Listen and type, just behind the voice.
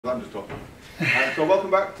I'm just talking. So welcome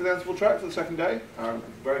back to the Ansible track for the second day. I'm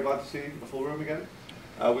very glad to see a full room again.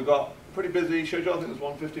 We've got a pretty busy schedule. I think there's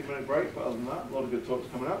one 15-minute break, but other than that, a lot of good talks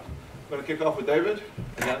coming up. I'm going to kick off with David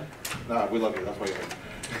again. No, we love you, that's why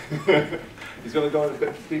you're here. He's going to go in a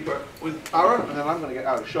bit deeper with ARA, and then I'm going to get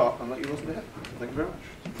out of shot and let you listen to him. Thank you very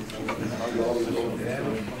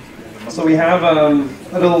much. So we have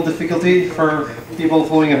a little difficulty for people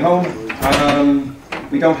following at home.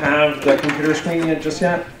 We don't have the computer screen yet, just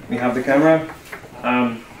yet. We have the camera.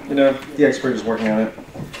 You know, the expert is working on it.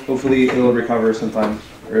 Hopefully it'll recover sometime,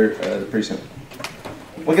 or pretty soon.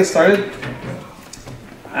 We'll get started.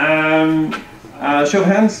 Show of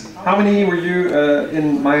hands, how many were you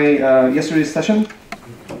in my yesterday's session?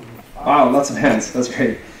 Wow, lots of hands, that's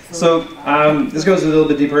great. So this goes a little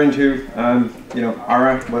bit deeper into you know,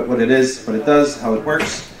 ARA, what it is, what it does, how it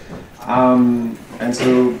works. And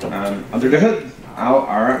so under the hood, how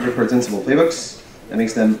ARA records Ansible playbooks that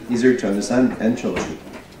makes them easier to understand and troubleshoot.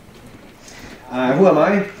 Who am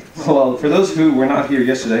I? Well, for those who were not here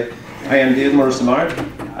yesterday, I am David Moreau Simard,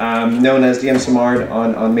 known as DM Simard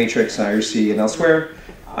on Matrix, IRC, and elsewhere.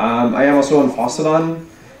 I am also on FOSDEM.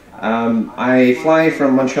 I fly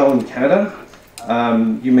from Montreal in Canada.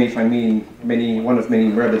 You may find me in one of many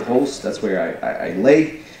rabbit holes. That's where I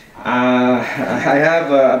lay. I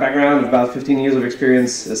have a background of about 15 years of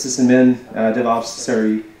experience, sysadmin, DevOps,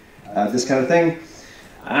 SRE, this kind of thing.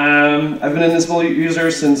 I've been an Ansible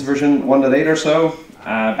user since version 1.8 or so,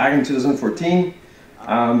 back in 2014.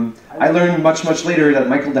 I learned much later that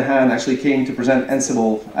Michael Dehan actually came to present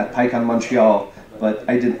Ansible at PyCon Montreal, but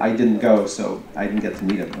I didn't go, so I didn't get to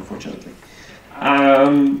meet him, unfortunately.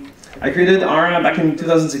 I created ARA back in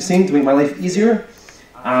 2016 to make my life easier.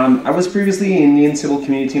 I was previously in the Ansible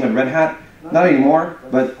community team at Red Hat. Not anymore,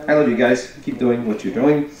 but I love you guys. Keep doing what you're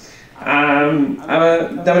doing.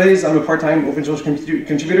 Nowadays, I'm a part-time open source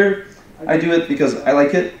contributor. I do it because I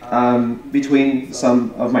like it, between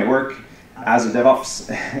some of my work as a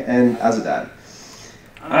DevOps and as a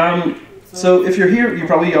dad. So if you're here, you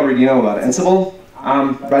probably already know about Ansible.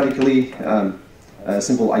 Radically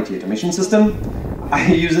simple IT automation system.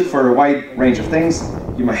 I use it for a wide range of things.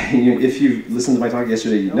 If you listened to my talk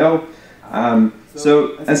yesterday, you know.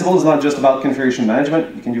 So Ansible is not just about configuration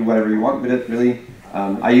management. You can do whatever you want with it, really.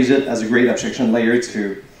 I use it as a great abstraction layer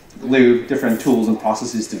to glue different tools and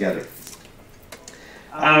processes together.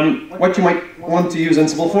 What you might want to use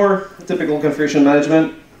Ansible for, typical configuration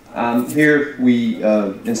management. Here we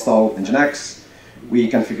install Nginx. We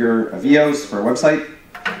configure VOs for a website.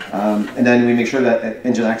 And then we make sure that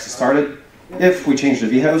Nginx is started. If we change the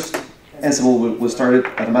vhost, Ansible will start it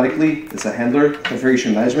automatically. It's a handler,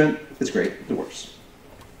 configuration management. It's great, it works.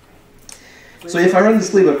 So if I run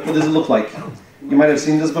this playbook, what does it look like? You might have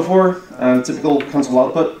seen this before, typical console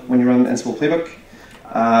output when you run Ansible playbook.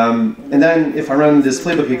 And then if I run this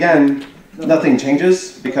playbook again, nothing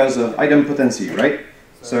changes because of idempotency, right?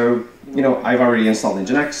 So, you know, I've already installed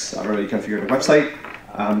Nginx, I've already configured the website.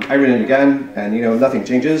 I run it again, and you know, nothing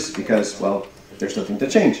changes because, well, there's nothing to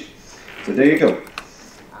change. So there you go.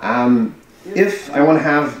 If I want to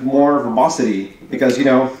have more verbosity, because you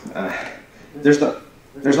know, there's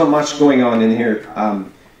not much going on in here.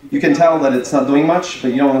 You can tell that it's not doing much,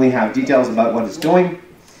 but you don't really have details about what it's doing.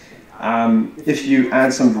 If you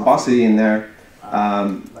add some verbosity in there,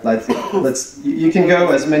 you can go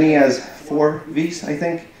as many as 4 Vs, I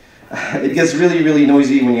think. It gets really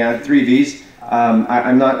noisy when you add 3 Vs.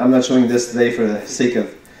 I'm not showing this today for the sake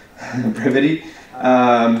of brevity.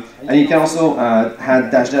 And you can also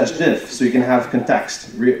add --diff, so you can have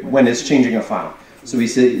context when it's changing a file. So we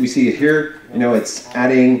see it here. You know, it's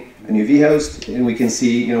adding a new vhost, and we can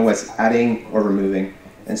see, you know, what's adding or removing,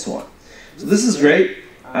 and so on. So this is great.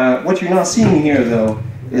 What you're not seeing here, though,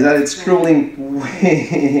 is that it's scrolling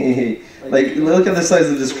way. Like, look at the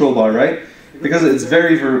size of the scroll bar, right? Because it's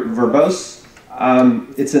very verbose.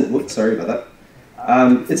 It's in. Whoops, sorry about that.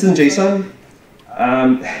 It's in JSON.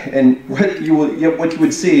 And what you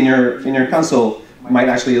would see in your console might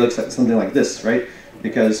actually look like something like this, right?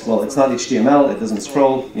 Because, well, it's not HTML, it doesn't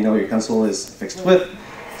scroll. You know, your console is fixed width.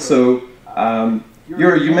 So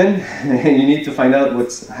you're a human, and you need to find out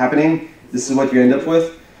what's happening. This is what you end up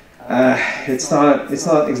with. It's not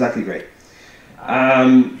exactly great.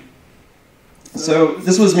 So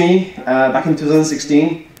this was me back in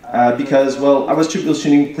 2016 because, well, I was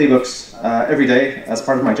troubleshooting playbooks every day as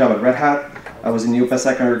part of my job at Red Hat. I was in the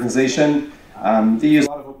OpenStack organization. They use a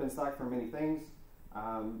lot of OpenStack for many things,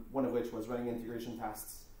 one of which was running integration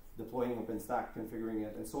tests, deploying OpenStack, configuring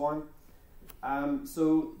it, and so on.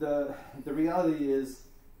 So the reality is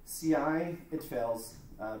CI, it fails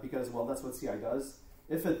because, well, that's what CI does.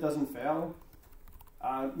 If it doesn't fail,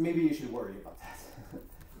 maybe you should worry about that.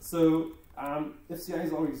 So if CI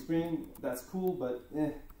is always green, that's cool, but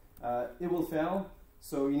it will fail.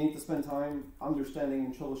 So you need to spend time understanding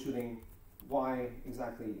and troubleshooting why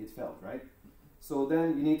exactly it failed, right? So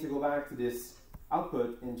then you need to go back to this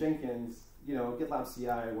output in Jenkins, GitLab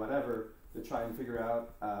CI, whatever, to try and figure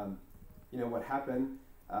out, what happened,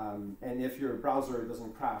 and if your browser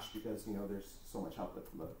doesn't crash because there's so much output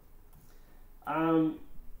to load.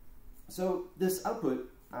 So this output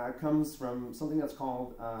comes from something that's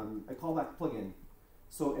called a callback plugin.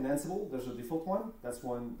 So in Ansible, there's a default one. That's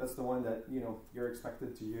the one that you're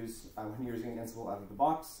expected to use when you're using Ansible out of the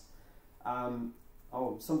box.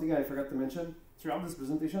 Oh, something I forgot to mention. Throughout this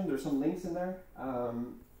presentation, there's some links in there.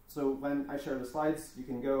 So when I share the slides, you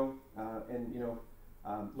can go and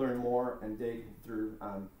learn more and dig through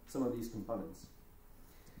some of these components.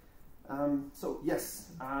 So yes,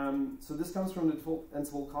 so this comes from the default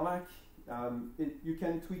Ansible callback. You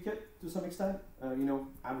can tweak it to some extent.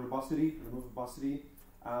 Add verbosity, remove verbosity.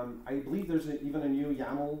 I believe there's even a new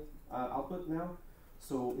YAML output now.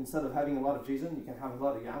 So instead of having a lot of JSON, you can have a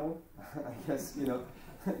lot of YAML. I guess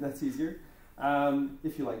that's easier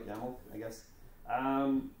if you like YAML, I guess.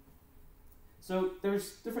 So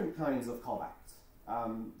there's different kinds of callbacks.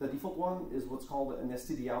 The default one is what's called an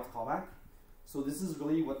stdout callback. So this is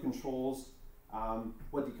really what controls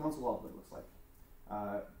what the console output looks like.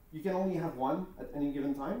 You can only have one at any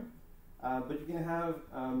given time, but you can have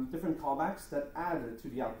different callbacks that add to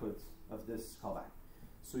the output of this callback.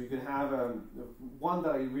 So you can have one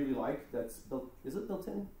that I really like that's built, is it built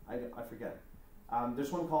in? I forget.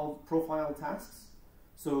 There's one called profile tasks.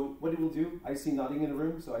 So what it will do, I see nodding in the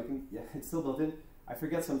room, so I think, yeah, it's still built in. I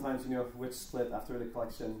forget sometimes, which split after the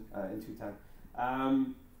collection in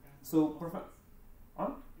 210. So profile,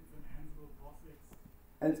 huh?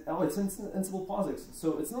 And, oh, it's in Ansible POSIX,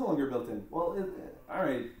 so it's no longer built in. Well, all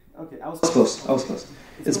right, okay, I was close,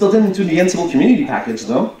 It's built into the Ansible community package,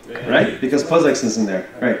 though, right? Because POSIX is in there,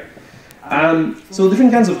 right? So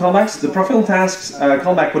different kinds of callbacks. The profile tasks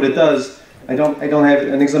callback, what it does, I don't have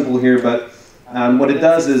an example here, but what it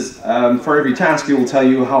does is for every task, it will tell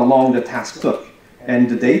you how long the task took and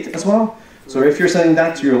the date as well. So if you're sending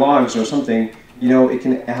that to your logs or something, it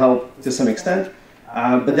can help to some extent.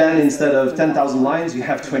 But then instead of 10,000 lines, you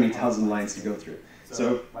have 20,000 lines to go through.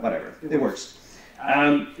 So whatever, it works.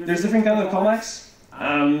 There's different kinds of callbacks.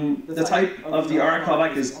 The type of the ARA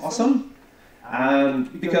callback is awesome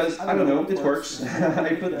because, I don't know, it works.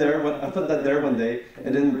 I put that there one day.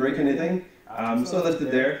 It didn't break anything, so I left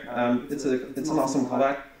it there. It's an awesome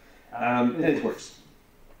callback, and it works.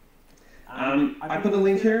 I put a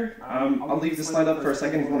link here. I'll leave this slide up for a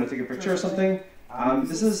second if you want to take a picture or something.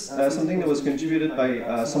 This is something that was contributed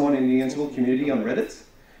by someone in the Ansible community on Reddit.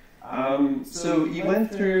 So he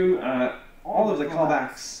went through all of the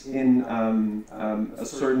callbacks in a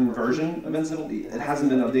certain version of Ansible. It hasn't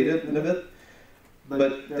been updated in a bit,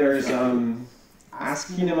 but there's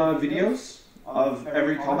Ask Kinema videos of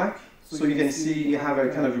every callback, so you can see you have a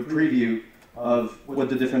kind of a preview of what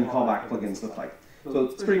the different callback plugins look like. So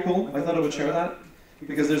it's pretty cool. I thought I would share that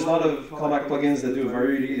because there's a lot of callback plugins that do a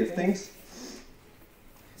variety of things.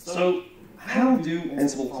 So how do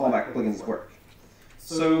Ansible callback plugins work?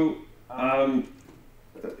 So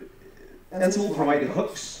Ansible provided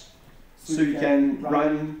hooks, so you can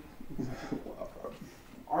run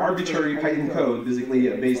arbitrary Python code basically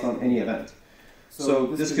based on any event.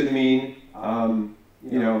 So this could mean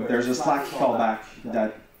there's a Slack callback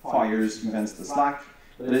that fires events to Slack,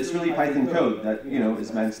 but it's really Python code that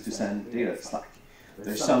is meant to send data to Slack.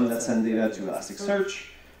 There's some that send data to Elasticsearch.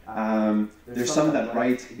 There's some that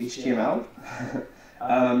write HTML.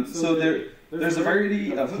 So there's a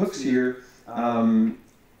variety of hooks here,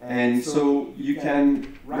 and so you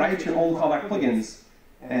can write your own callback plugins.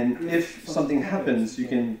 And if something happens, you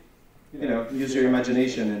can use your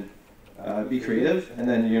imagination and be creative, and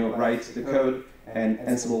then write the code, and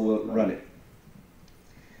Ansible will run it.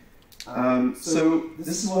 So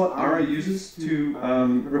this is what ARA uses to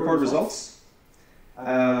record results.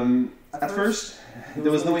 At first,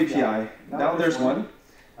 there was no API. Now there's one.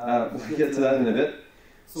 We'll get to that in a bit.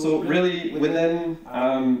 So really, within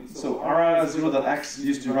so ARA 0.x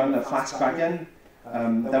used to run a Flask backend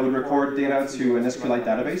that would record data to an SQLite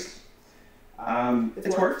database.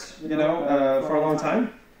 It worked, for a long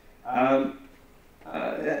time. And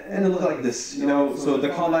it looked like this, So the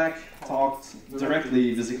callback talked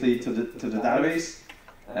directly, basically, to the database.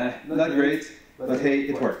 Not great, but hey,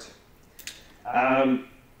 it worked.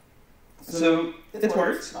 So it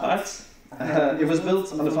worked, but it was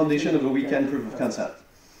built on the foundation of a weekend proof of concept.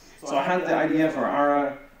 So I had the idea for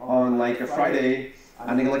ARA on like a Friday,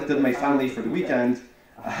 and I elected my family for the weekend,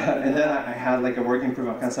 And then I had like a working proof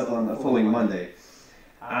of concept on the following Monday.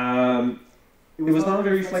 It was not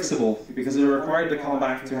very flexible because it required the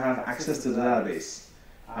callback to have access to the database.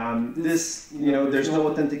 There's no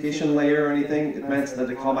authentication layer or anything. It meant that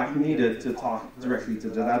the callback needed to talk directly to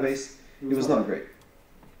the database. It was not great.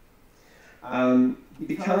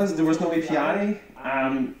 Because there was no API,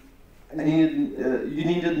 you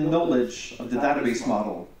needed knowledge of the database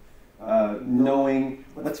model, knowing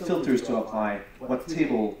what filters to apply, what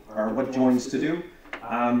table or what joins to do.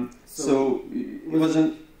 So it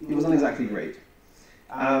wasn't exactly great.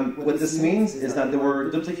 What this means is that there were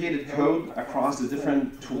duplicated code across the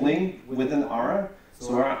different tooling within ARA.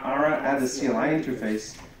 So ARA had a CLI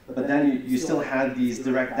interface, but then you still had these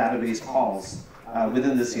direct database calls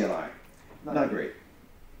within the CLI. Not great.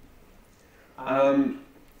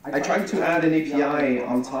 I tried to add an API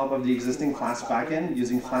on top of the existing Flask backend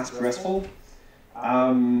using Flask RESTful.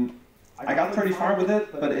 I got pretty far with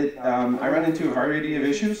it, but I ran into a variety of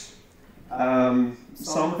issues.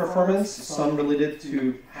 Some performance, some related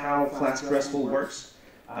to how Flask RESTful works.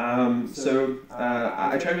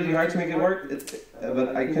 I tried really hard to make it work,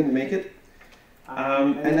 but I couldn't make it.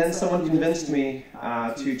 And then someone convinced me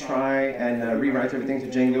to try and rewrite everything to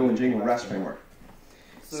Django and Django REST framework.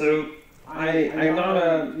 So I'm not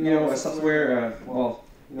a software,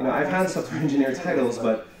 I've had software engineer titles,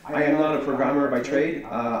 but I am not a programmer by trade.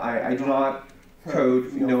 I do not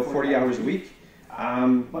code 40 hours a week.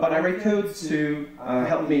 But I write code to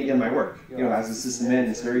help me in my work, as a sysadmin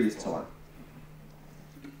and series and so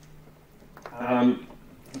on.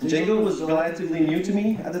 Django was relatively new to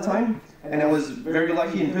me at the time, and I was very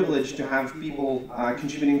lucky and privileged to have people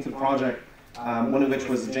contributing to the project, one of which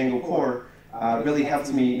was the Django core, really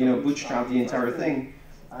helped me bootstrap the entire thing.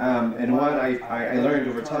 And what I learned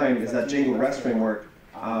over time is that Django REST framework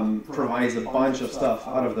provides a bunch of stuff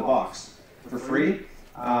out of the box for free.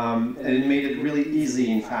 And it made it really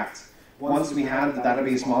easy, in fact. Once we had the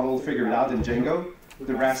database model figured out in Django,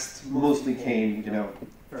 the rest mostly came,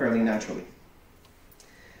 fairly naturally.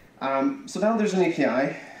 So now there's an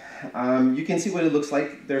API. You can see what it looks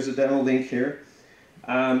like. There's a demo link here.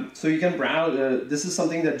 So you can browse. This is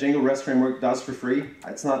something that Django REST framework does for free.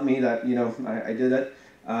 It's not me that I did it.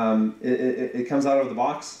 It comes out of the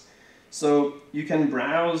box. So you can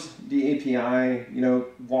browse the API,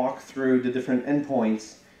 walk through the different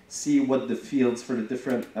endpoints, see what the fields for the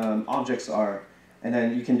different objects are, and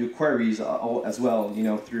then you can do queries as well,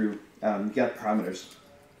 through get parameters.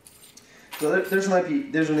 So there's an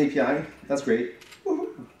API. That's great.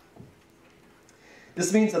 Woohoo.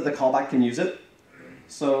 This means that the callback can use it.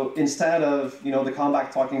 So instead of the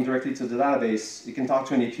callback talking directly to the database, you can talk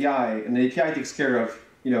to an API, and the API takes care of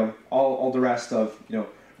all the rest of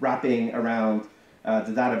wrapping around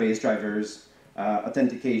the database drivers,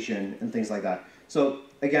 authentication, and things like that. So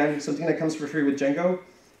again, something that comes for free with Django.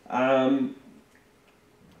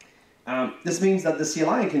 This means that the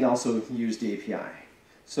CLI can also use the API.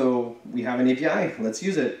 So we have an API, let's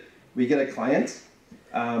use it. We get a client.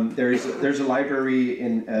 There's a library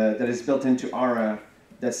that is built into ARA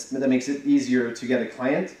that makes it easier to get a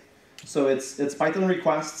client. So it's Python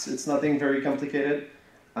requests. It's nothing very complicated.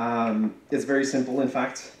 It's very simple, in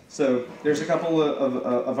fact. So there's a couple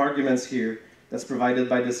of arguments here that's provided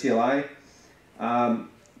by the CLI.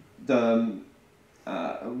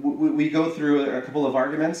 We go through a couple of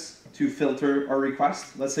arguments to filter our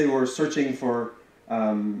request. Let's say we're searching for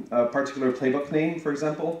a particular playbook name, for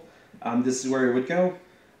example. This is where it would go.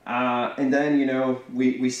 And then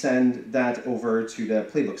we send that over to the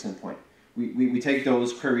playbooks endpoint. We take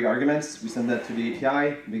those query arguments, we send that to the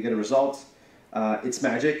API, we get a result. It's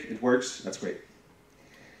magic, it works, that's great.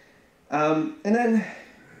 And then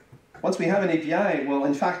once we have an API, well,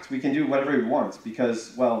 in fact, we can do whatever we want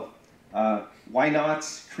because, well, why not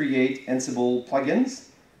create Ansible plugins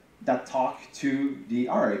that talk to the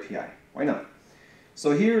ARA API? Why not?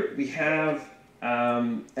 So here we have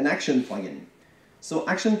an action plugin. So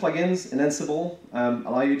action plugins in Ansible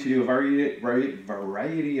allow you to do a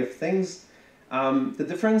variety of things. The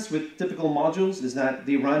difference with typical modules is that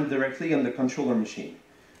they run directly on the controller machine.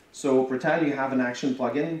 So pretend you have an action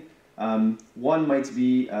plugin. One might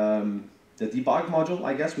be the debug module,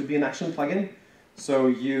 I guess, would be an action plugin. So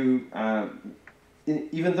you,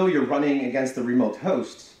 even though you're running against the remote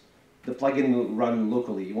host, the plugin will run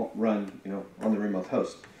locally. You won't run, on the remote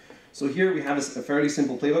host. So here we have a fairly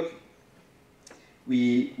simple playbook.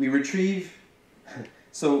 We retrieve.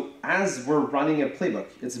 So as we're running a playbook,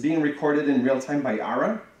 it's being recorded in real time by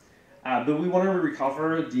ARA, but we want to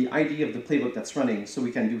recover the ID of the playbook that's running so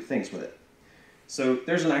we can do things with it. So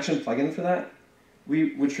there's an action plugin for that.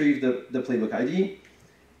 We retrieve the playbook ID,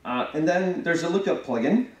 And then there's a lookup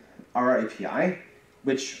plugin, ARA API,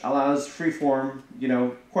 which allows freeform,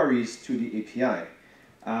 queries to the API.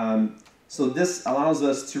 So this allows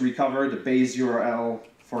us to recover the base URL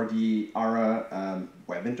for the ARA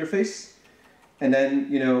web interface. And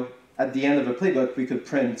then, at the end of a playbook, we could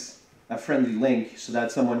print a friendly link so that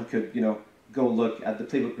someone could, go look at the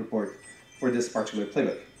playbook report for this particular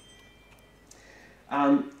playbook.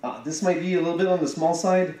 This might be a little bit on the small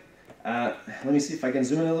side. Let me see if I can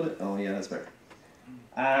zoom in a little bit. Oh yeah, that's better.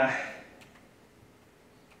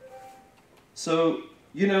 So,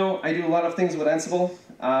 I do a lot of things with Ansible,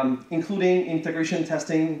 including integration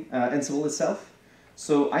testing Ansible itself.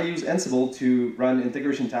 So I use Ansible to run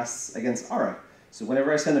integration tests against ARA. So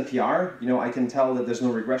whenever I send a PR, I can tell that there's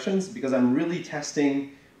no regressions because I'm really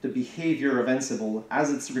testing the behavior of Ansible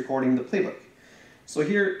as it's recording the playbook. So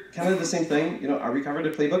here, kind of the same thing. I recover the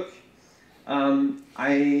playbook.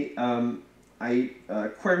 I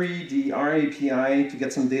query the ARA API to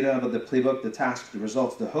get some data about the playbook, the task, the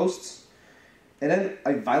results, the hosts. And then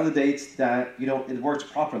I validate that it works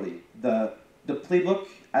properly. The playbook,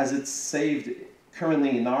 as it's saved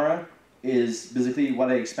currently in ARA, is basically what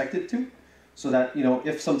I expect it to. So that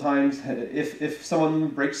if someone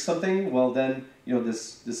breaks something, well then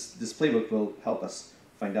this playbook will help us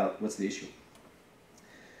find out what's the issue.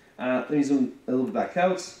 Let me zoom a little bit back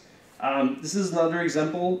out. This is another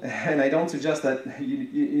example, and I don't suggest that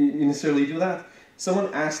you necessarily do that.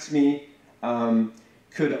 Someone asked me,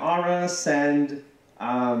 could ARA send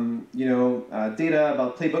data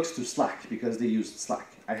about playbooks to Slack because they used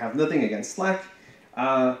Slack? I have nothing against Slack,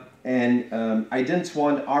 and I didn't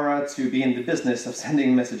want ARA to be in the business of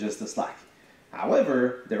sending messages to Slack.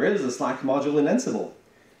 However, there is a Slack module in Ansible.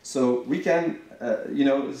 So we can,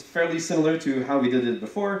 it's fairly similar to how we did it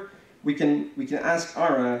before. We can ask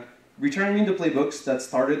ARA, return me the playbooks that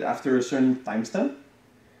started after a certain timestamp.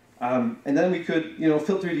 And then we could,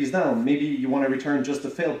 filter these down. Maybe you want to return just the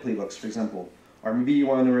failed playbooks, for example. Or maybe you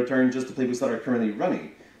want to return just the playbooks that are currently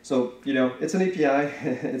running. So, it's an API.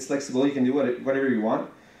 It's flexible. You can do whatever you want.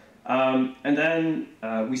 And then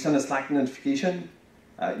we send a Slack notification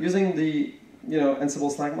using the,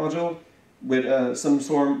 Ansible Slack module with some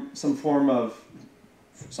sort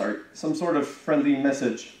of friendly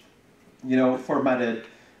message, formatted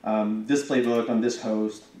this playbook on this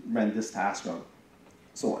host, ran this task on,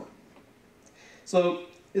 so on. So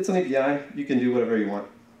it's an API. You can do whatever you want.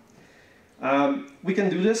 We can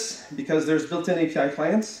do this because there's built-in API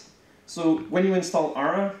clients. So when you install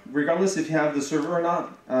ARA, regardless if you have the server or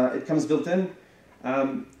not, it comes built in.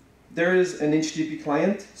 There is an HTTP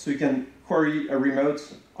client, so you can query a remote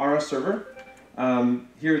ARA server.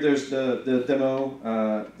 Here there's the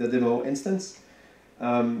demo instance,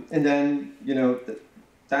 and then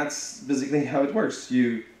that's basically how it works.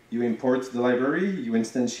 You import the library, you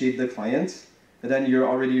instantiate the client, and then you're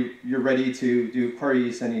ready to do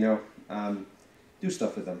queries and do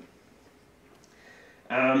stuff with them.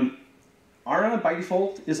 ARA by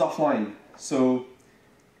default is offline, so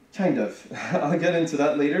kind of. I'll get into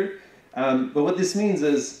that later. But what this means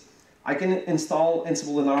is I can install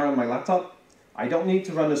Ansible and ARA on my laptop. I don't need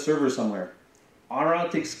to run a server somewhere. ARA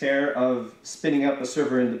takes care of spinning up a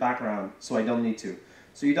server in the background, so I don't need to.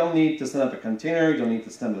 So you don't need to stand up a container, you don't need to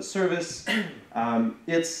stand up a service.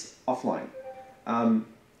 It's offline.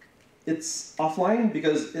 It's offline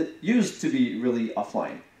because it used to be really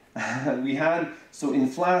offline. So in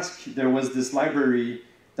Flask, there was this library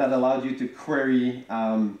that allowed you to query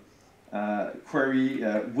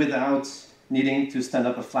without needing to stand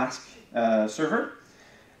up a Flask server.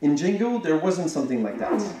 In Django, there wasn't something like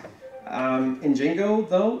that. In Django,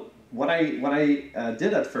 though, what I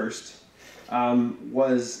did at first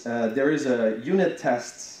was there is a unit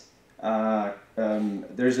test.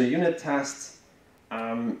 There's a unit test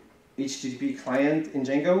HTTP client in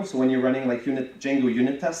Django. So when you're running like Django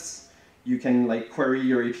unit tests, you can like query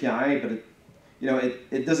your API, but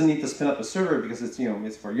it doesn't need to spin up a server because it's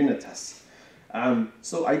for unit tests.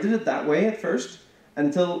 So I did it that way at first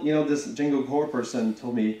until this Django core person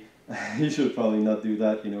told me you should probably not do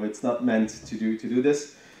that. It's not meant to do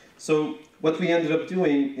this. So what we ended up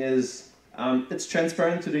doing is it's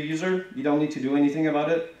transparent to the user. You don't need to do anything about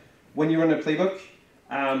it. When you run a playbook,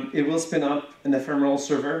 it will spin up an ephemeral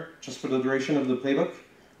server just for the duration of the playbook.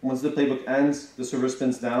 Once the playbook ends, the server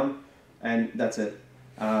spins down, and that's it.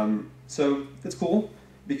 So it's cool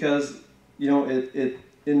because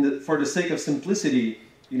for the sake of simplicity,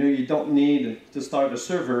 you don't need to start a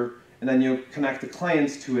server and then you connect the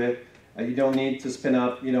clients to it. You don't need to spin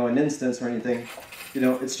up an instance or anything.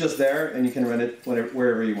 It's just there and you can run it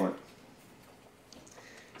wherever you want.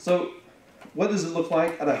 So what does it look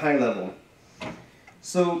like at a high level?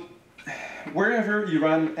 So wherever you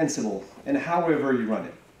run Ansible and however you run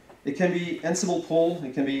it, it can be Ansible pull,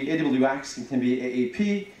 it can be AWX, it can be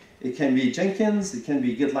AAP, it can be Jenkins, it can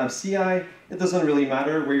be GitLab CI. It doesn't really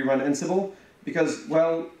matter where you run Ansible because,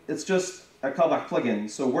 well, it's just a callback plugin.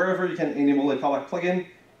 So wherever you can enable a callback plugin,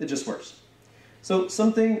 it just works. So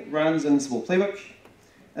something runs Ansible playbook,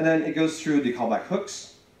 and then it goes through the callback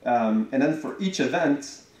hooks. And then for each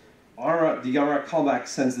event, the ARA callback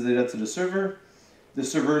sends the data to the server. The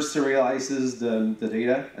server serializes the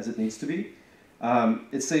data as it needs to be.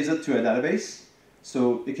 It saves it to a database.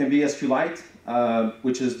 So it can be SQLite,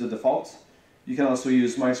 which is the default. You can also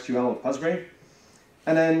use MySQL or Postgre.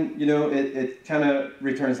 And then, it kind of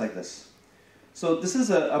returns like this. So this is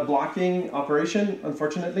a blocking operation,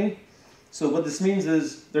 unfortunately. So what this means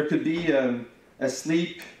is there could be a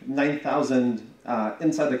sleep 9000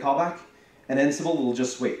 inside the callback, and Ansible will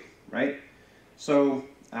just wait, right? So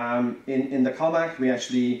in the callback, we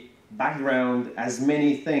actually background as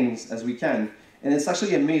many things as we can. And it's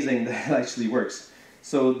actually amazing that it actually works.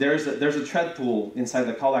 So there's a thread pool inside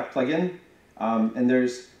the callback plugin, and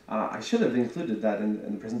there's I should have included that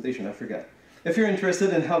in the presentation. I forget. If you're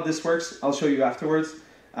interested in how this works, I'll show you afterwards.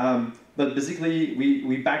 But basically,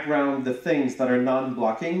 we background the things that are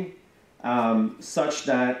non-blocking, such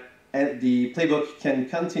that the playbook can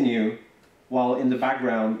continue while in the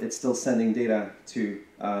background it's still sending data to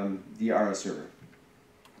the ARA server.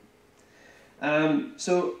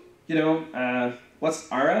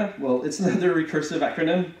 What's ARA? Well, it's another recursive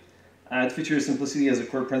acronym. It features simplicity as a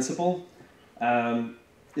core principle.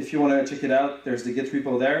 If you want to check it out, there's the Git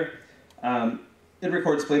repo there. It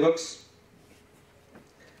records playbooks.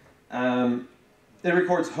 It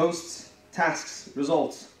records hosts, tasks,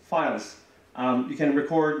 results, files. You can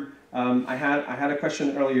record. I had a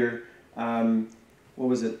question earlier. What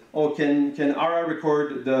was it? Oh, can ARA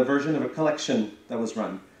record the version of a collection that was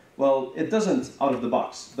run? Well, it doesn't out of the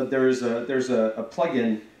box, but there's a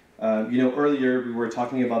plugin. Earlier we were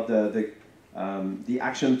talking about the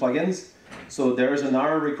action plugins. So there's an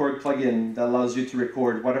ARA record plugin that allows you to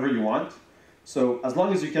record whatever you want. So as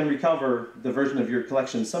long as you can recover the version of your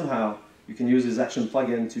collection somehow, you can use this action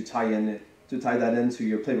plugin to tie that into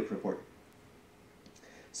your playbook report.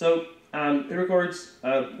 So it records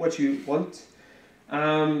what you want,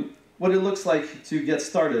 what it looks like to get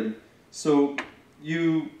started. So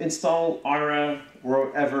you install ARA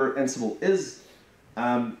wherever Ansible is.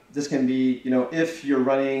 This can be, if you're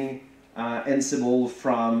running Ansible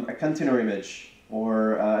from a container image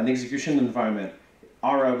or an execution environment,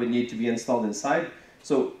 ARA would need to be installed inside.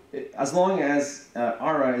 So as long as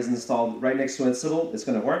ARA is installed right next to Ansible, it's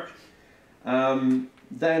going to work.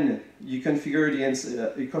 Then you configure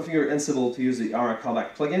Ansible to use the ARA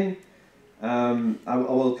callback plugin. I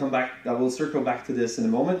will circle back to this in a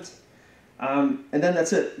moment. And then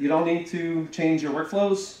that's it. You don't need to change your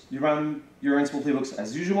workflows. You run your Ansible playbooks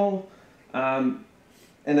as usual, and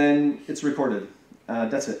then it's recorded.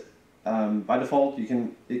 That's it. By default, it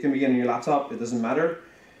can be on your laptop. It doesn't matter.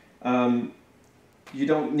 You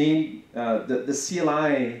don't need the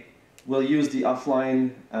CLI will use the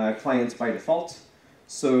offline clients by default,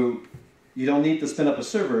 so you don't need to spin up a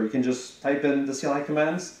server. You can just type in the CLI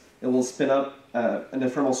commands. It will spin up an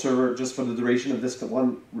ephemeral server just for the duration of this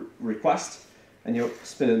one request, and you'll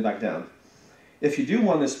spin it back down. If you do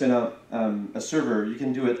want to spin up a server, you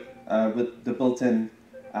can do it with the built-in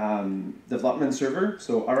development server.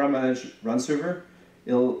 So ARA manage run server,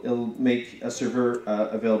 it'll make a server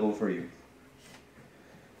available for you.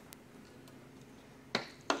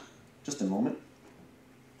 Just a moment.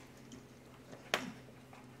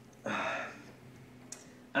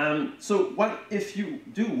 So what if you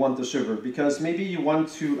do want the server? Because maybe you want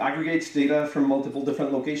to aggregate data from multiple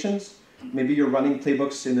different locations. Maybe you're running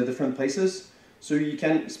playbooks in the different places. So you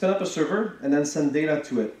can spin up a server and then send data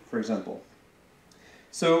to it, for example.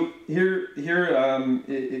 So here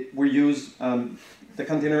we use the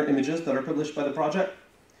container images that are published by the project.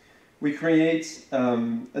 We create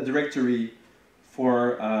a directory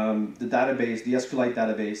for the database, the SQLite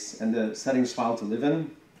database, and the settings file to live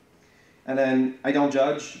in. And then I don't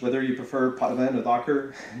judge whether you prefer Podman or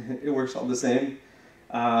Docker. It works all the same.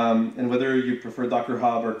 And whether you prefer Docker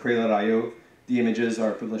Hub or Cradle.io, the images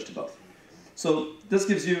are privileged to both. So this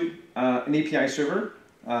gives you an API server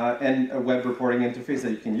and a web reporting interface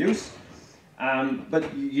that you can use.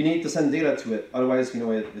 But you need to send data to it, otherwise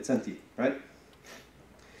it's empty, right?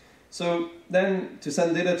 So then to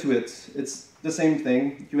send data to it, it's the same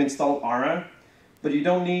thing. You install ARA, but you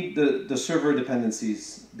don't need the server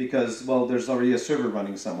dependencies because, well, there's already a server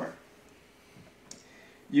running somewhere.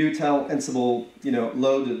 You tell Ansible,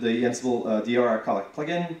 load the Ansible the ARA callback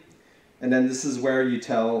plugin. And then this is where you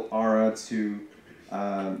tell ARA to,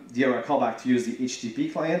 the ARA callback to use the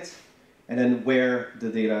HTTP client, and then where the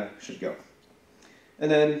data should go. And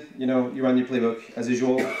then, you run your playbook as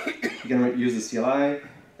usual. You can use the CLI,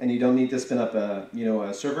 and you don't need to spin up a,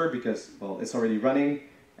 a server because, well, it's already running,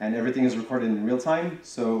 and everything is recorded in real time.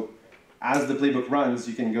 So as the playbook runs,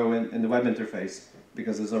 you can go in the web interface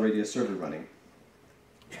because there's already a server running.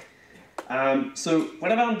 So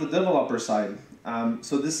what about the developer side?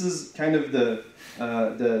 So this is kind of the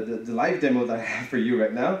live demo that I have for you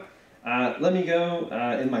right now. Let me go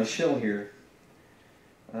in my shell here.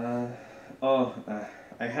 I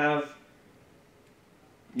have,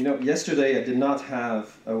 yesterday I did not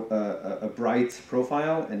have a bright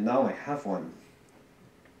profile, and now I have one.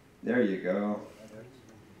 There you go.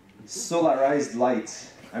 Solarized light.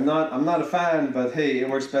 I'm not a fan, but hey, it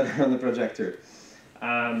works better on the projector.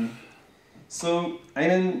 So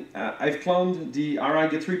I've cloned the ARA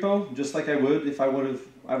Git repo just like I would if I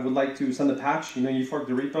would like to send a patch. You fork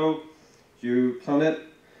the repo, you clone it.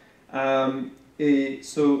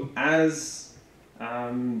 So as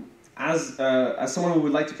someone who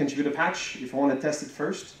would like to contribute a patch, if I want to test it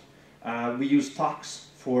first, we use talks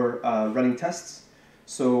for running tests.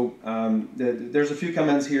 So there's a few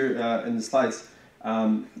comments here in the slides.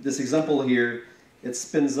 This example here, it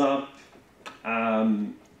spins up.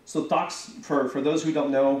 So talks, for those who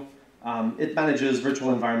don't know, it manages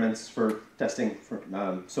virtual environments for testing.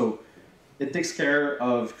 So it takes care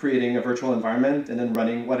of creating a virtual environment and then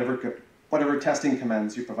running whatever testing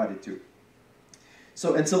commands you provide it to.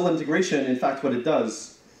 So Ansible integration, in fact, what it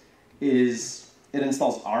does is it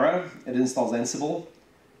installs ARA, it installs Ansible,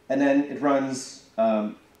 and then it runs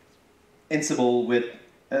Ansible with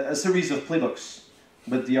a series of playbooks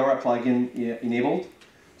with the ARA plugin enabled.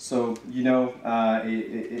 So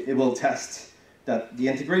it will test that the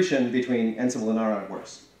integration between Ansible and ARA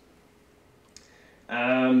works.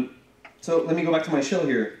 So let me go back to my shell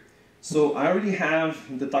here. So I already have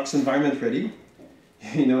the Tox environment ready.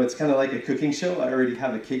 It's kind of like a cooking show. I already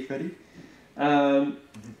have a cake ready.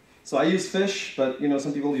 So I use fish, but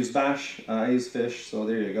some people use bash. I use fish, so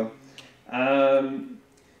there you go.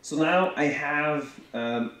 So now I have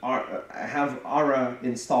ARA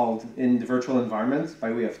installed in the virtual environment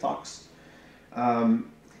by way of Tox. And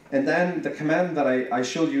then the command that I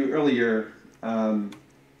showed you earlier,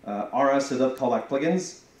 ARA setup callback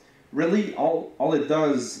plugins, really all it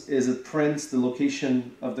does is it prints the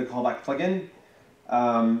location of the callback plugin,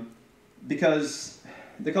 because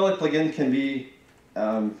the callback plugin can be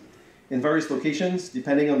in various locations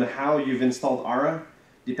depending on how you've installed ARA,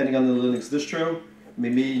 depending on the Linux distro.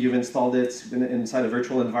 Maybe you've installed it inside a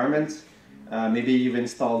virtual environment. Maybe you've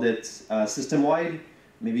installed it system-wide.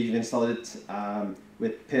 Maybe you've installed it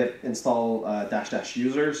with pip install --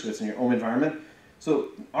 user, so it's in your home environment.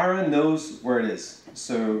 So ARA knows where it is.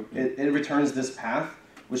 So it returns this path,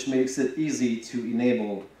 which makes it easy to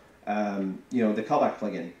enable the callback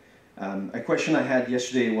plugin. A question I had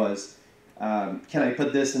yesterday was, can I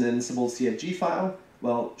put this in an Ansible CFG file?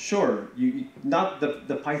 Well, sure. Not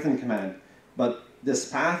the Python command, but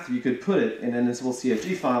this path, you could put it in an Ansible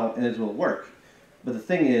CFG file and it will work. But the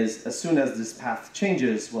thing is, as soon as this path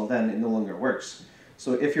changes, well then it no longer works.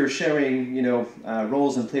 So if you're sharing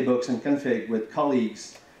roles and playbooks and config with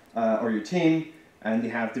colleagues or your team, and they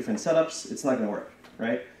have different setups, it's not going to work,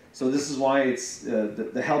 right? So this is why it's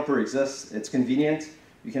the helper exists. It's convenient.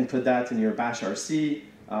 You can put that in your bash RC,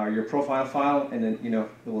 your profile file, and then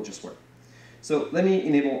it will just work. So let me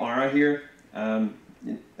enable ARA here.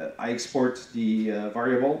 I export the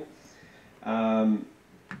variable, and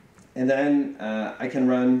then I can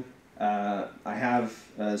run. I have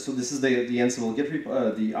so this is the Ansible Git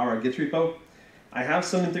repo, the ARA Git repo. I have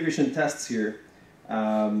some integration tests here,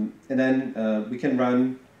 and then we can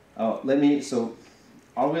run. So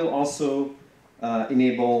I will also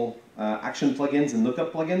enable action plugins and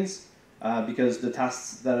lookup plugins because the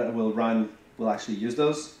tasks that I will run will actually use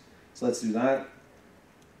those. So let's do that.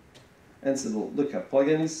 Ansible lookup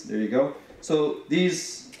plugins. There you go. So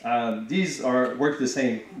these work the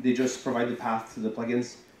same. They just provide the path to the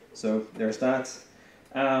plugins. So there's that.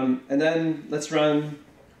 And then let's run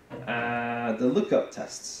the lookup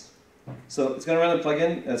tests. So it's going to run the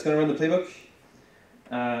plugin. It's going to run the playbook.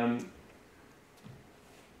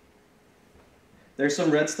 There's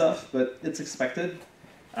some red stuff, but it's expected.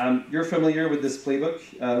 You're familiar with this playbook,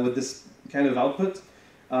 with this kind of output.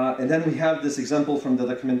 And then we have this example from the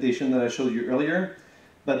documentation that I showed you earlier.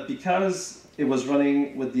 But because it was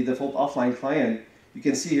running with the default offline client, you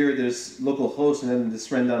can see here there's localhost and then this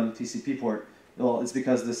random TCP port. Well, it's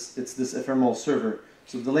because it's this ephemeral server.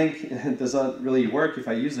 So the link does not really work if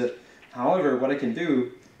I use it. However, what I can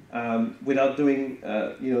do, without doing,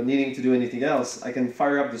 needing to do anything else. I can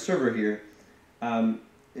fire up the server here.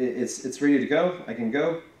 It's ready to go. I can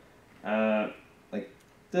go like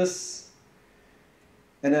this,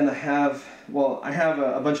 and then I have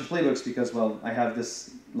a bunch of playbooks because I have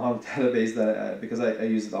this long database that because I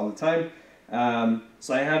use it all the time.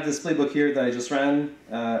 So I have this playbook here that I just ran.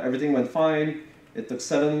 Everything went fine. It took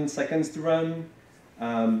 7 seconds to run.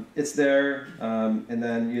 It's there, and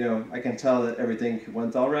then I can tell that everything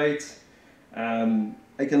went all right.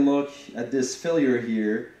 I can look at this failure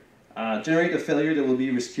here. Generate a failure that will be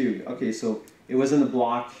rescued. Okay, so it was in the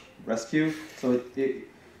block rescue, so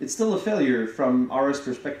it's still a failure from ARA's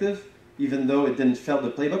perspective, even though it didn't fail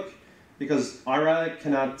the playbook, because ARA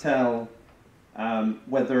cannot tell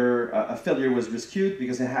whether a failure was rescued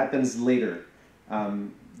because it happens later.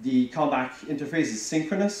 The callback interface is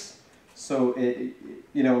synchronous, so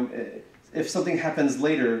if something happens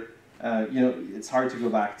later, it's hard to go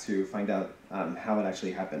back to find out how it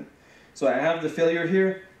actually happened. So I have the failure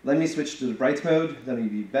here. Let me switch to the bright mode. That may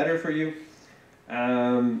be better for you.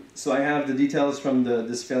 So I have the details from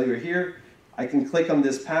this failure here. I can click on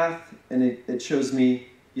this path, and it shows me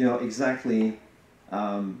exactly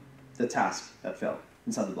the task that fell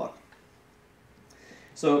inside the block.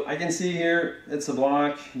 So I can see here it's a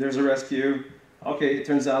block. There's a rescue. Okay, it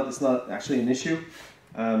turns out it's not actually an issue.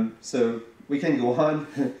 So we can go on.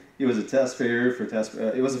 It was a test failure for test.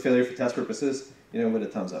 It was a failure for test purposes. With a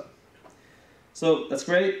thumbs up. So that's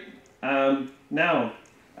great. Now,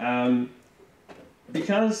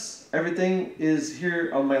 because everything is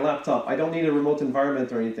here on my laptop, I don't need a remote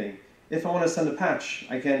environment or anything. If I want to send a patch,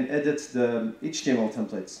 I can edit the HTML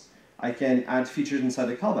templates. I can add features inside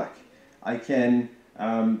the callback. I can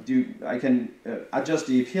adjust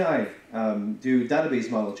the API, do database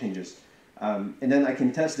model changes, and then I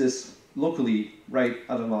can test this locally right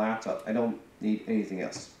out of my laptop. I don't need anything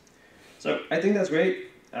else. So I think that's great.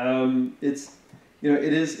 It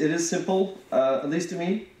is simple, at least to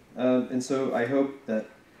me, and so I hope that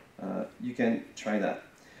you can try that.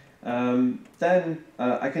 Then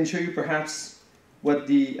I can show you perhaps what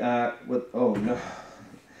the oh no,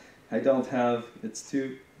 I don't have. It's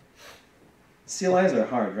too. CLIs are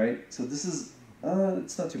hard, right? So this is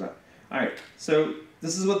it's not too bad. All right, so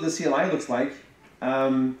this is what the CLI looks like.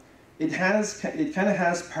 It kind of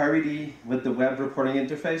has parity with the web reporting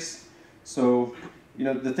interface. So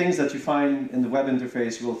the things that you find in the web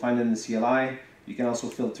interface you will find in the CLI. You can also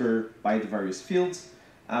filter by the various fields.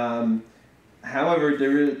 However,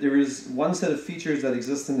 there is one set of features that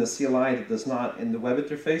exists in the CLI that does not in the web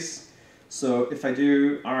interface. So if I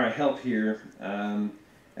do ARA help here,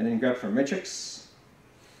 and then grab for metrics,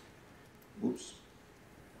 oops.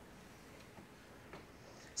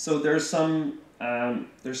 So there's some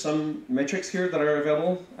metrics here that are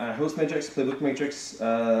available: host metrics, playbook metrics,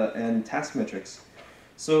 and task metrics.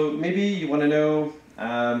 So maybe you want to know,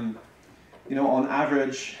 on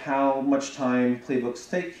average, how much time playbooks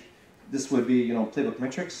take. This would be, playbook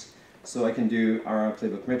metrics. So I can do ARA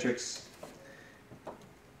playbook metrics,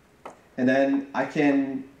 and then I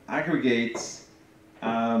can aggregate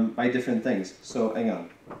by different things. So hang on.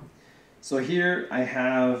 So here I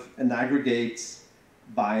have an aggregate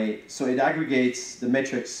by. So it aggregates the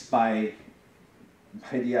metrics by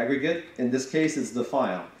the aggregate. In this case, it's the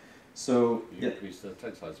file. So you increase the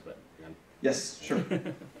text size a bit again. Yes, sure.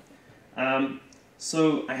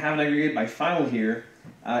 So I have an aggregate by file here.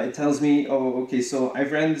 It tells me, oh, okay, so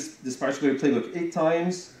I've ran this particular playbook 8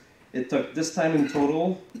 times. It took this time in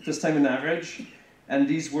total, this time in average, and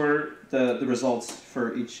these were the results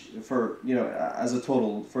for each, as a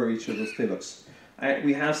total for each of those playbooks.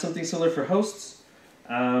 We have something similar for hosts,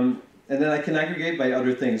 and then I can aggregate by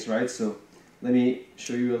other things, right? So let me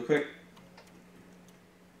show you real quick.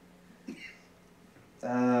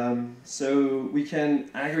 So we can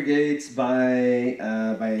aggregate by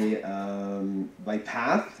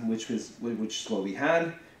path, which is what we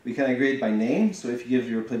had. We can aggregate by name. So if you give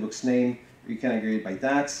your playbook's name, you can aggregate by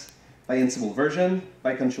that. By Ansible version,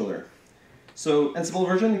 by controller. So Ansible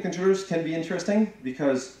version and controllers can be interesting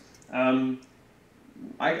because I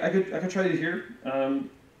could try it here.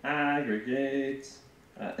 Aggregate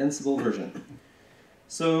Ansible version.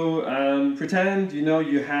 So pretend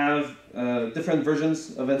you have different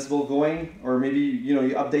versions of Ansible going, or maybe you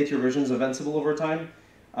update your versions of Ansible over time.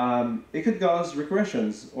 It could cause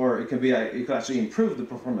regressions, or it could actually improve the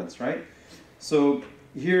performance, right? So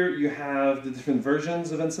here you have the different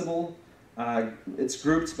versions of Ansible. It's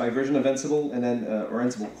grouped by version of Ansible, and then or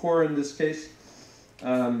Ansible core in this case,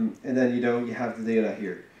 and then you have the data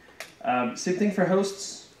here. Same thing for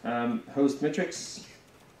hosts, host metrics.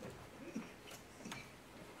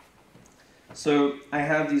 So I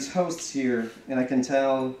have these hosts here, and I can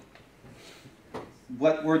tell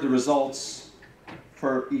what were the results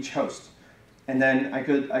for each host. And then I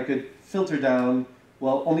could filter down,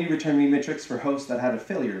 well, only return me metrics for hosts that had a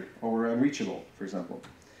failure or were unreachable, for example.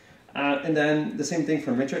 And then the same thing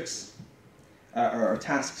for metrics, or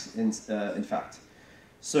tasks, in fact.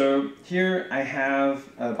 So here I have,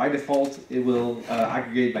 by default, it will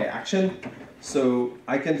aggregate by action. So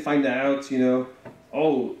I can find out,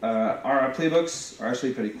 ARA playbooks are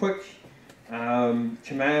actually pretty quick.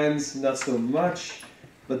 Commands, not so much.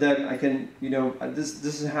 But then I can,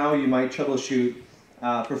 this is how you might troubleshoot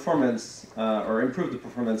performance or improve the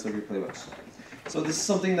performance of your playbooks. So this is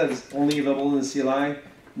something that is only available in the CLI,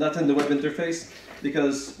 not in the web interface,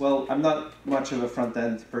 because, well, I'm not much of a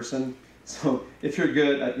front-end person. So if you're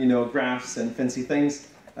good at, graphs and fancy things,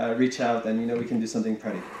 reach out and, we can do something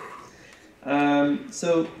pretty.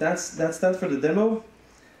 So that's that for the demo.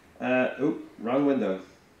 Oh, wrong window.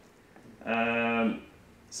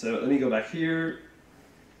 So let me go back here.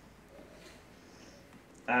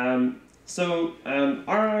 ARA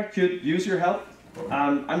could use your help.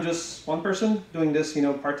 I'm just one person doing this,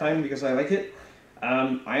 part-time because I like it.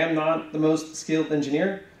 I am not the most skilled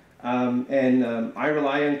engineer, and I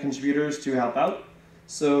rely on contributors to help out.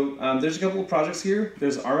 So there's a couple of projects here.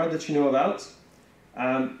 There's ARA that you know about.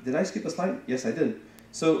 Did I skip a slide? Yes, I did.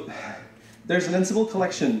 So there's an Ansible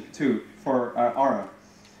collection too for ARA.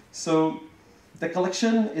 So the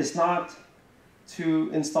collection is not to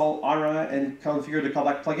install ARA and configure the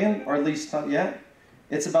callback plugin, or at least not yet.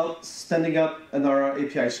 It's about standing up an ARA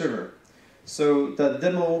API server. So the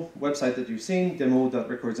demo website that you've seen,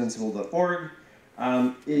 demo.recordsansible.org,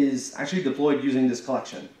 is actually deployed using this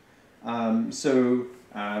collection. There's a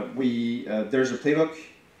playbook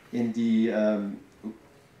in the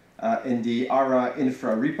ARA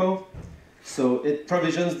infra repo. So it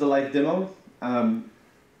provisions the live demo.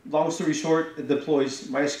 Long story short, it deploys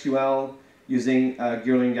MySQL using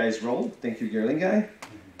Gerling Guy's role. Thank you, Gerling Guy.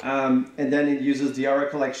 And then it uses the ARA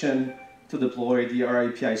collection to deploy the ARA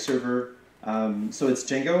API server. So it's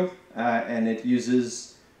Django, and it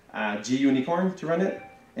uses GUnicorn to run it.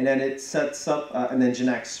 And then it sets up an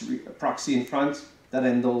Nginx proxy in front that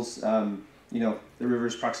handles the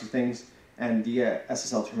reverse proxy things and the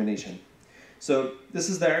SSL termination. So this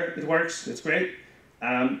is there, it works, it's great.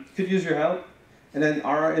 Could use your help. And then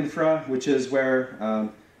ARA Infra, which is where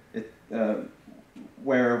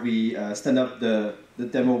we stand up the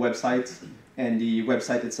demo website and the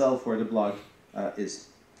website itself where the blog is.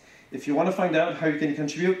 If you want to find out how you can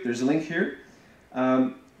contribute, there's a link here.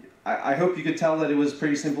 I hope you could tell that it was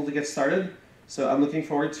pretty simple to get started. So I'm looking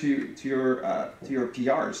forward to your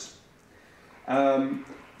PRs.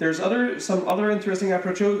 There's some other interesting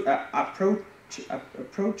approaches.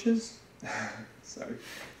 Sorry,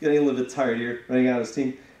 getting a little bit tired here, running out of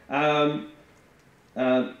steam. That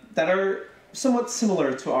are somewhat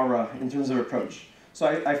similar to ARA in terms of approach. So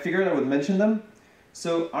I figured I would mention them.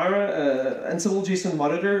 So ARA, Ansible JSON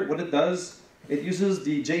Monitor, what it does, it uses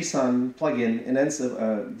the JSON plugin in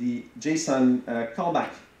Ansible, the JSON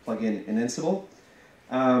callback plugin in Ansible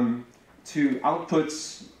to output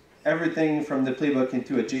everything from the playbook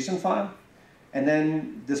into a JSON file. And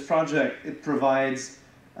then this project, it provides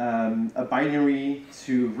a binary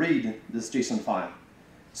to read this JSON file.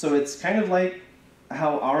 So it's kind of like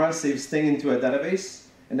how ARA saves things into a database.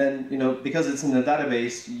 And then, because it's in a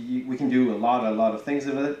database, we can do a lot of things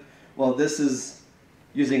with it. Well, this is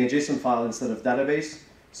using a JSON file instead of database.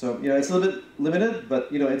 So, it's a little bit limited, but,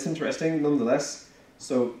 it's interesting nonetheless.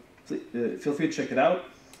 So feel free to check it out.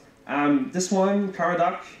 This one,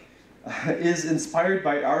 Caradoc, is inspired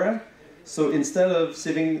by ARA. So instead of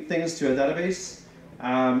saving things to a database,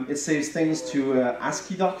 it saves things to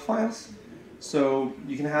ASCII doc files. So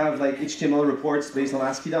you can have like HTML reports based on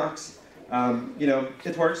ASCII docs.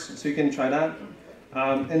 It works, so you can try that.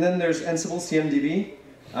 And then there's Ansible CMDB,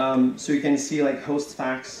 so you can see like host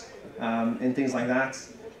facts and things like that.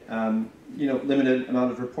 Limited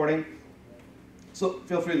amount of reporting. So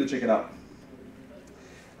feel free to check it out.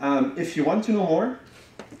 If you want to know more,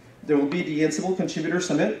 there will be the Ansible Contributor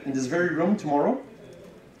Summit in this very room tomorrow.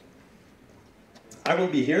 I will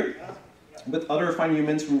be here with other fine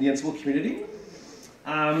humans from the Ansible community.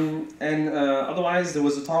 Otherwise, there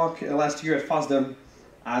was a talk last year at FOSDEM,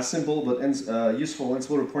 simple but useful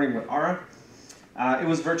Ansible reporting with ARA. It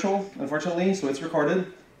was virtual, unfortunately, so it's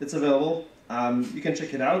recorded. It's available. You can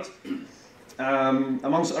check it out.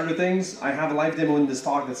 Amongst other things, I have a live demo in this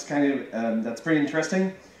talk that's that's pretty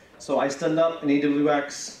interesting. So I stand up an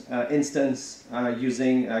AWX instance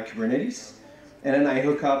using Kubernetes, and then I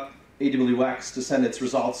hook up AWX to send its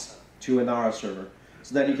results to an ARA server.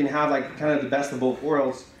 so that you can have like kind of the best of both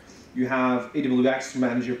worlds. You have AWX to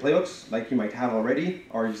manage your playbooks, like you might have already,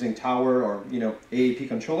 or using Tower or AAP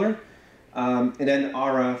controller, and then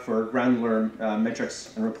ARA for granular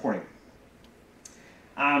metrics and reporting.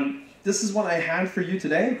 This is what I had for you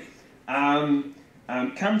today.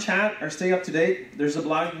 Camp Chat are staying up to date. There's a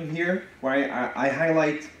blog here where I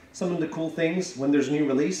highlight some of the cool things when there's a new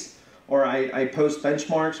release, or I post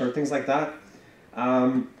benchmarks or things like that.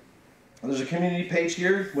 There's a community page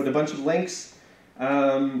here with a bunch of links.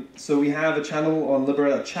 So we have a channel on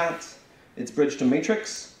Libera Chat. It's bridged to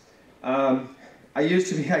Matrix. I used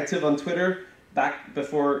to be active on Twitter back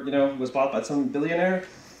before it was bought by some billionaire,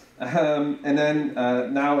 and then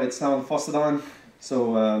now it's on FOSDEM.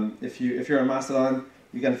 So if you're a Mastodon,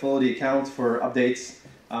 you can follow the account for updates.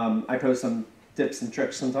 I post some tips and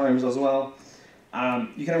tricks sometimes as well.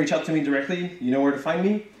 You can reach out to me directly. You know where to find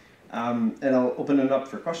me, and I'll open it up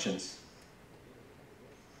for questions.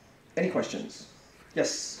 Any questions?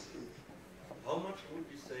 Yes? How much would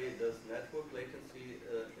you say does network latency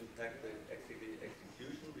impact the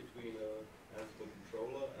execution between an Ansible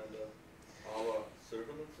controller and our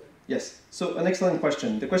server, let's say? Yes. So an excellent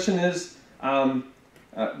question. The question is, how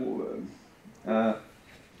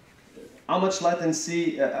much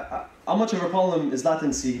latency, how much of a problem is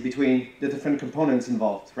latency between the different components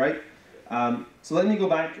involved, right? So let me go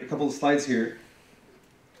back a couple of slides here.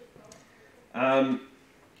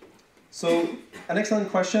 So an excellent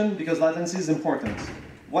question, because latency is important.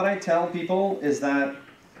 What I tell people is that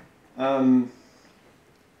in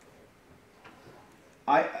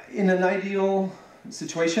an ideal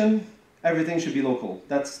situation, everything should be local.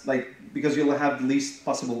 That's because you'll have the least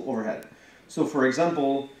possible overhead. So for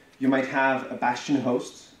example, you might have a Bastion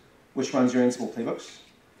host, which runs your Ansible playbooks.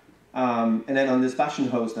 And then on this Bastion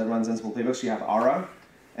host that runs Ansible playbooks, you have ARA.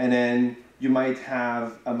 And then you might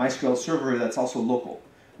have a MySQL server that's also local.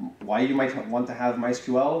 Why you might want to have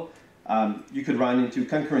MySQL? You could run into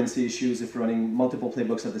concurrency issues if you're running multiple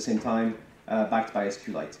playbooks at the same time, backed by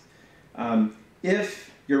SQLite.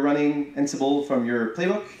 If you're running Ansible from your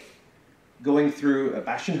playbook, going through a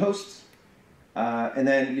Bastion host, and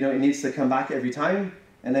then it needs to come back every time,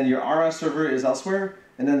 and then your ARA server is elsewhere,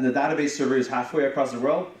 and then the database server is halfway across the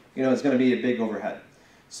world, it's going to be a big overhead.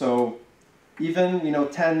 So even 10,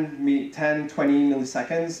 20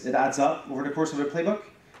 milliseconds, it adds up over the course of a playbook.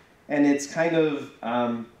 And it's kind of,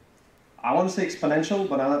 I want to say exponential,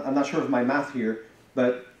 but I'm not sure of my math here.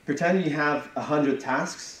 But pretend you have 100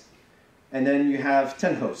 tasks, and then you have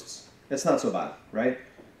 10 hosts. It's not so bad, right?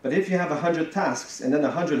 But if you have 100 tasks and then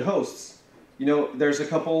 100 hosts, there's a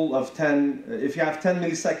couple of 10, if you have 10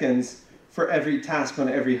 milliseconds for every task on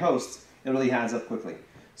every host, it really adds up quickly.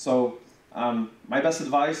 So my best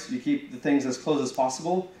advice, you keep the things as close as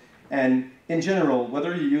possible. And in general,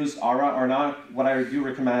 whether you use ARA or not, what I do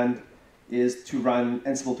recommend is to run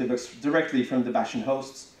Ansible playbooks directly from the Bastion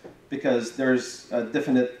hosts, because there's a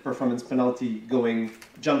definite performance penalty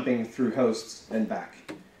jumping through hosts and back.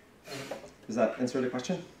 Does that answer the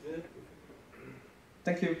question? Yeah.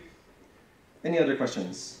 Thank you. Any other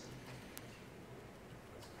questions?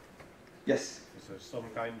 Yes? Is there some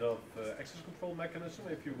kind of access control mechanism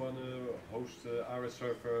if you want to host the ARA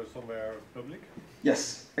server somewhere public?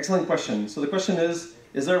 Yes, excellent question. So the question is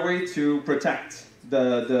there a way to protect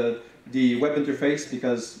the web interface,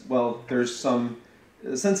 because, well, there's some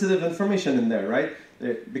sensitive information in there, right?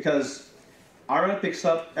 Because ARA picks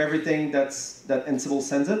up everything that Ansible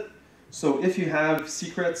sends it. So if you have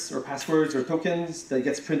secrets or passwords or tokens that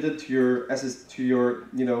gets printed to your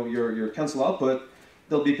console output,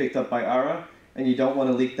 they'll be picked up by ARA, and you don't want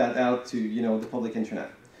to leak that out to the public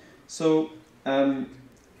internet. So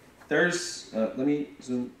there's let me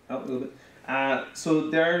zoom out a little bit. So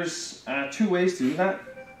there's 2 ways to do that.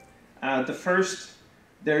 The first,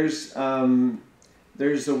 there's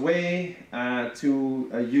a way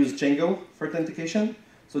to use Django for authentication.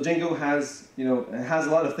 So Django has a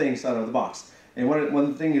lot of things out of the box, and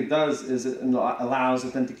one thing it does is it allows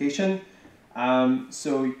authentication.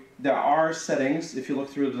 So there are settings. If you look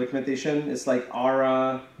through the documentation, it's like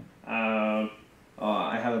ARA.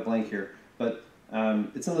 I have a blank here, but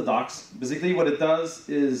it's in the docs. Basically, what it does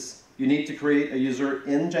is you need to create a user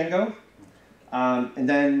in Django, and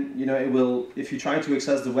then it will. If you try to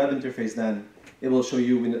access the web interface, then it will show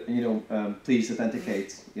you please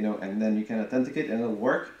authenticate. And then you can authenticate, and it'll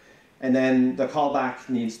work. And then the callback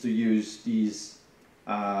needs to use this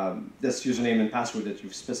username and password that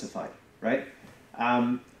you've specified, right?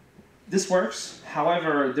 This works.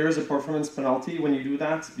 However, there is a performance penalty when you do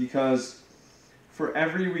that, because for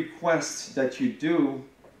every request that you do,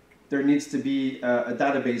 there needs to be a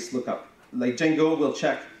database lookup. Like Django will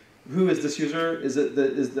check who is this user? Is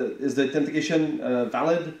the authentication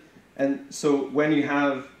valid? And so when you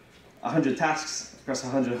have 100 tasks across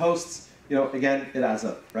 100 hosts, again, it adds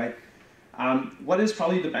up, right? What is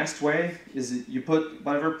probably the best way is you put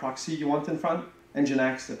whatever proxy you want in front,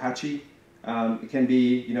 Nginx, Apache. It can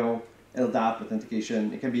be, LDAP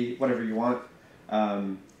authentication. It can be whatever you want.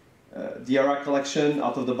 The ARA collection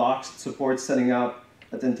out of the box supports setting up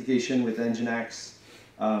authentication with Nginx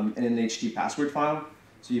in an HT password file.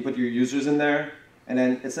 So you put your users in there, and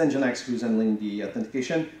then it's Nginx who's handling the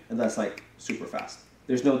authentication, and that's like super fast.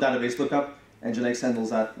 There's no database lookup. Nginx handles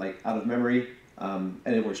that like out of memory, and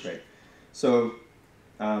it works great. So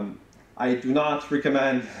I do not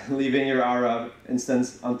recommend leaving your ARA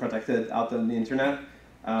instance unprotected out on the internet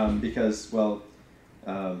because, well,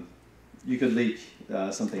 you could leak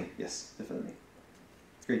something. Yes, definitely.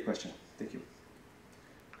 Great question. Thank you.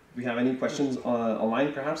 Do we have any questions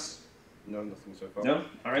online, perhaps? No, nothing so far. No?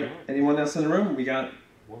 All right. Anyone else in the room? We got...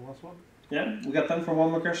 One last one? Yeah? We got time for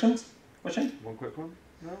one more question? One quick one?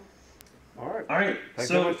 No? All right. All right. Thank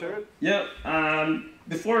you very much, Jared. Yeah.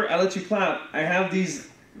 Before I let you clap, I have these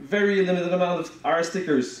very limited amount of ARA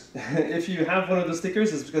stickers. If you have one of the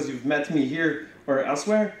stickers, it's because you've met me here or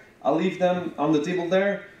elsewhere. I'll leave them on the table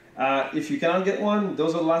there. If you cannot get one,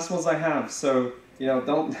 those are the last ones I have. So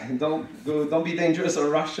don't be dangerous or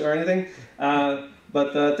rush or anything.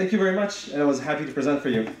 But thank you very much, and I was happy to present for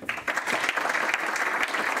you.